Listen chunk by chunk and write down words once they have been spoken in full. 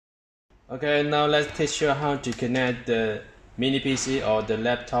Okay, now let's teach you how to connect the mini PC or the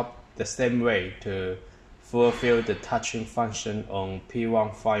laptop the same way to fulfill the touching function on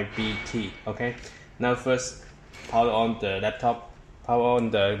P15BT. Okay, now first power on the laptop, power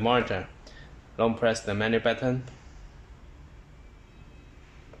on the monitor. Long press the menu button.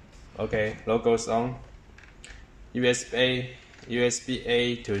 Okay, logos on. USB-A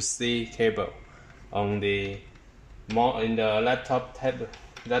to C cable on the in the laptop tab.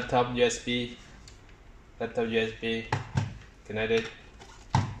 Laptop USB connected.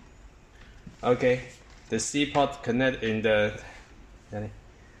 Okay, the C port connect in the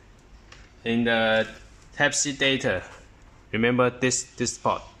Type-C data. Remember this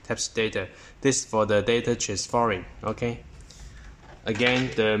port, Type-C data. This for the data transferring. Okay.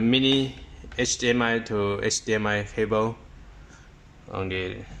 Again, the mini HDMI to HDMI cable on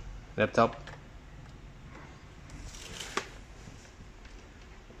the laptop.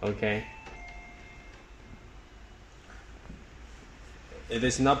 Okay. It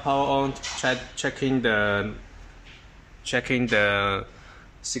is not power on. Checking the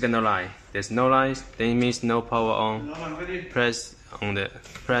signal line. There's no line. That means no power on. Press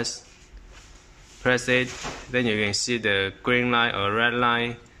it. Then you can see the green line or red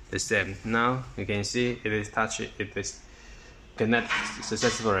line. The same. Now you can see it is touched. It is connect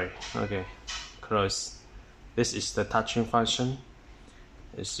successfully. Okay. Close. This is the touching function.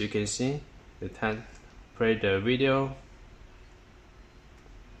 As you can see, the play the video,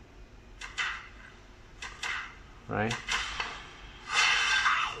 right?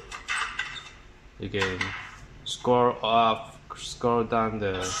 You can scroll up, scroll down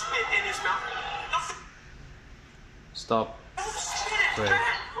the stop. Play.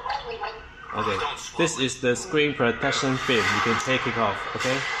 Okay, this is the screen protection film. You can take it off.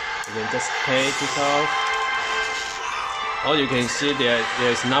 Okay, you can just take it off. All you can see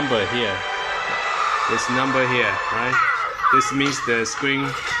there's number here. There's number here, right? This means the screen.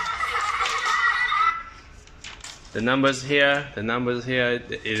 The numbers here.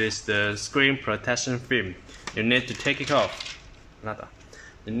 It is the screen protection film. You need to take it off.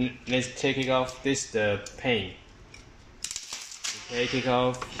 You need to take it off. This is the pane. You take it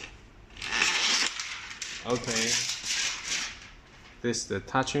off. Okay. This is the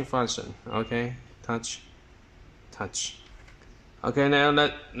touching function. Okay, touch. Okay, now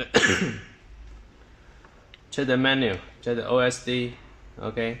let check the menu, check the OSD.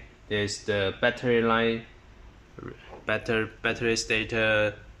 Okay, there's the battery line, battery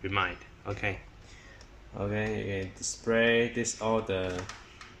data remind. Okay, you can display this all the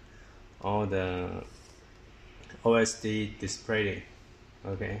OSD displaying.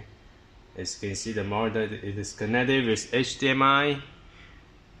 Okay, as you can see the monitor it is connected with HDMI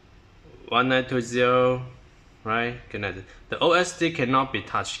 1920. Right, connected. The OSD cannot be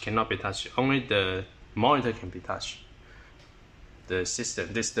touched. Only the monitor can be touched. The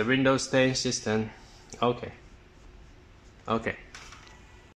system. This is the Windows 10 system. Okay.